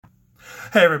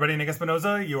Hey everybody, Nick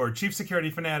Espinoza, your chief security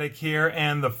fanatic here,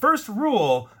 and the first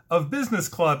rule of Business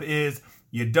Club is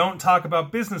you don't talk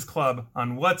about Business Club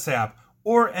on WhatsApp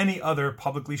or any other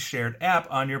publicly shared app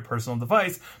on your personal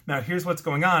device. Now, here's what's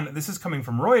going on. This is coming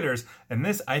from Reuters, and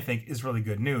this, I think, is really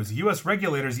good news. U.S.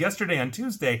 regulators yesterday on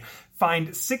Tuesday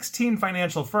fined 16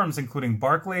 financial firms, including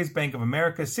Barclays, Bank of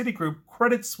America, Citigroup,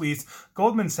 Credit Suisse,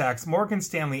 Goldman Sachs, Morgan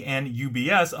Stanley, and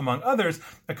UBS, among others,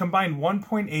 a combined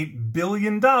 $1.8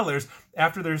 billion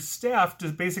after their staff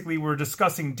just basically were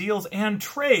discussing deals and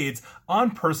trades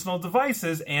on personal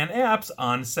devices and apps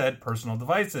on said personal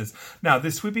devices. Now,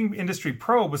 this sweeping industry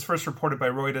probe was first reported by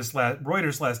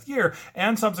Reuters last year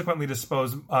and subsequently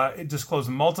disclosed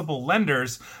multiple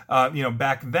lenders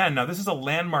back then. Now, this is a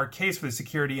landmark case for the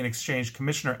Security and Exchange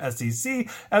Commissioner, SEC,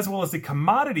 as well as the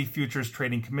Commodity Futures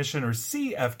Trading Commission, or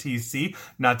CFTC,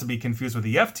 not to be confused with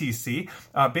the FTC,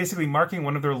 basically marking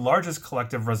one of their largest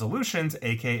collective resolutions,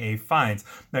 aka fines.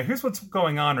 Now, here's what's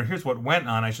going on, or here's what went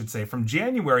on, I should say. From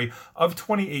January of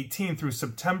 2018 through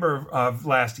September of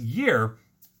last year,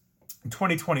 in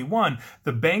 2021,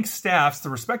 the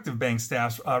respective bank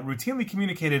staffs, routinely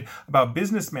communicated about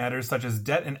business matters such as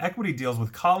debt and equity deals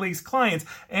with colleagues, clients,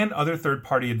 and other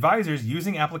third-party advisors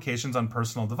using applications on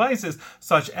personal devices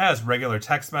such as regular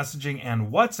text messaging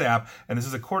and WhatsApp, and this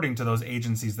is according to those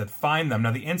agencies that find them.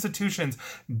 Now, the institutions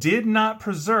did not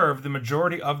preserve the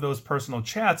majority of those personal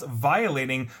chats,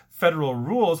 violating federal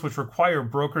rules which require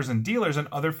brokers and dealers and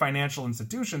other financial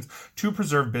institutions to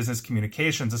preserve business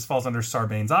communications. This falls under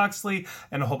Sarbanes-Oxley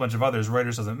and a whole bunch of others.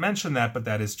 Reuters doesn't mention that, but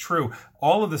that is true.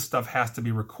 All of this stuff has to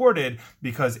be recorded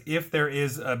because if there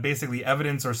is basically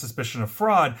evidence or suspicion of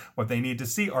fraud, what they need to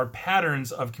see are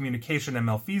patterns of communication and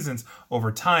malfeasance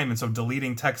over time. And so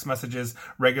deleting text messages,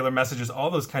 regular messages, all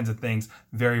those kinds of things,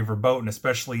 very verboten,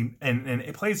 especially in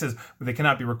places where they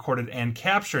cannot be recorded and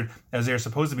captured as they are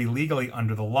supposed to be legally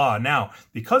under the law. Now,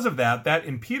 because of that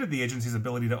impeded the agency's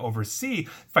ability to oversee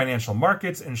financial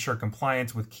markets, ensure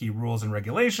compliance with key rules and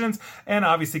regulations, and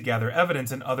obviously gather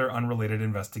evidence in other unrelated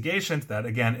investigations. That,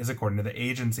 again, is according to the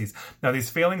agencies. Now, these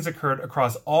failings occurred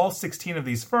across all 16 of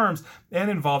these firms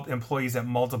and involved employees at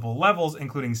multiple levels,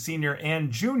 including senior and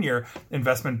junior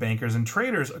investment bankers and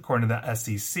traders, according to the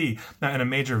SEC. Now, in a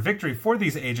major victory for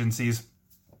these agencies,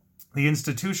 the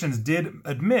institutions did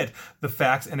admit the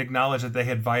facts and acknowledge that they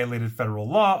had violated federal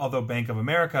law, although Bank of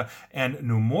America and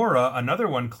Nomura, another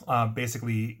one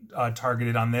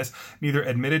targeted on this, neither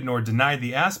admitted nor denied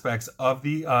the aspects of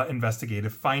the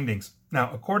investigative findings.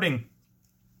 Now, according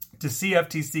to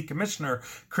CFTC Commissioner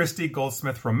Christy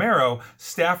Goldsmith Romero,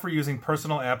 staff were using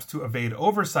personal apps to evade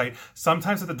oversight,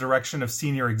 sometimes at the direction of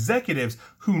senior executives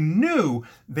who knew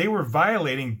they were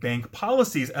violating bank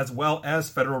policies as well as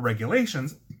federal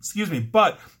regulations,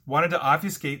 but wanted to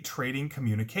obfuscate trading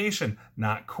communication.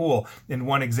 Not cool. In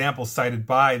one example cited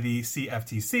by the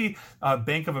CFTC,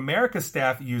 Bank of America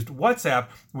staff used WhatsApp,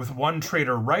 with one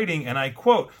trader writing, and I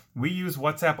quote, "We use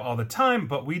WhatsApp all the time,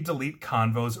 but we delete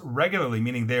convos regularly,"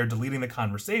 meaning they are deleting the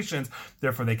conversations,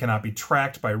 therefore they cannot be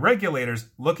tracked by regulators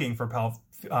looking for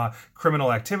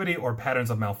criminal activity or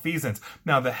patterns of malfeasance.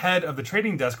 Now, the head of the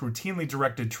trading desk routinely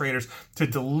directed traders to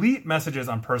delete messages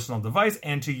on personal device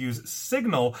and to use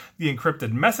Signal, the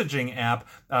encrypted messaging app,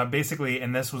 basically,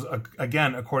 and this was,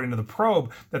 again, according to the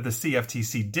probe that the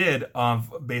CFTC did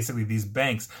of basically these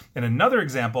banks. In another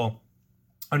example,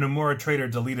 a Nomura trader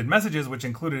deleted messages which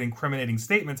included incriminating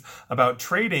statements about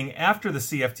trading after the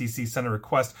CFTC sent a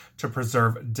request to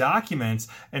preserve documents.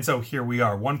 And so here we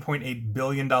are, $1.8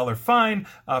 billion fine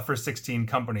for 16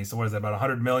 companies. So what is that, about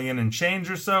 $100 million and change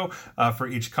or so for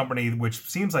each company, which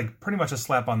seems like pretty much a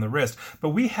slap on the wrist.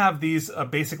 But we have these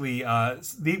we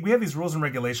have these rules and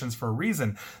regulations for a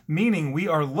reason, meaning we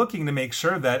are looking to make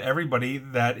sure that everybody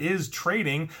that is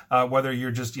trading, whether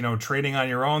you're just trading on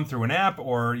your own through an app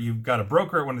or you've got a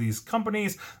broker at one of these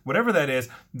companies, whatever that is,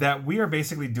 that we are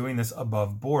basically doing this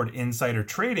above board. Insider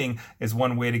trading is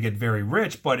one way to get very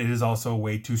rich, but it is also a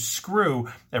way to screw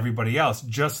everybody else,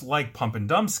 just like pump and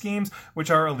dump schemes,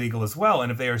 which are illegal as well.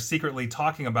 And if they are secretly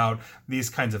talking about these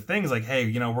kinds of things like, hey,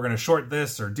 we're going to short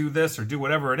this or do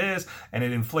whatever it is, and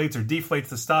it inflates or deflates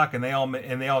the stock, and they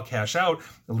all cash out,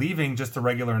 leaving just the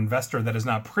regular investor that is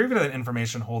not privy to that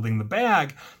information holding the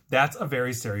bag, that's a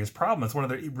very serious problem. It's one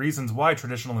of the reasons why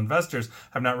traditional investors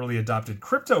have not really adopted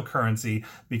cryptocurrency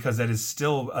because that is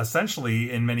still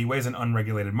essentially in many ways an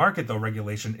unregulated market, though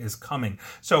regulation is coming.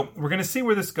 So we're going to see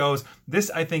where this goes. This,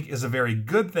 I think, is a very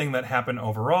good thing that happened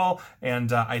overall,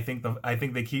 and I think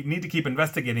they need to keep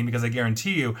investigating, because I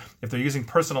guarantee you, if they're using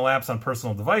personal apps on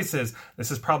personal devices,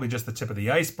 this is probably just the tip of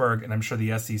the iceberg, and I'm sure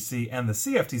the SEC and the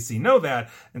CFTC know that,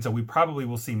 and so we probably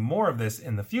will see more of this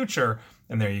in the future.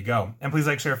 And there you go. And please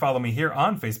like, share, follow me here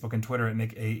on Facebook and Twitter at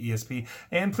NickAESP.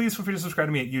 And please feel free to subscribe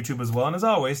to me at YouTube as well. And as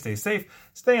always, stay safe,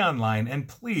 stay online, and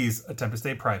please attempt to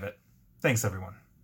stay private. Thanks, everyone.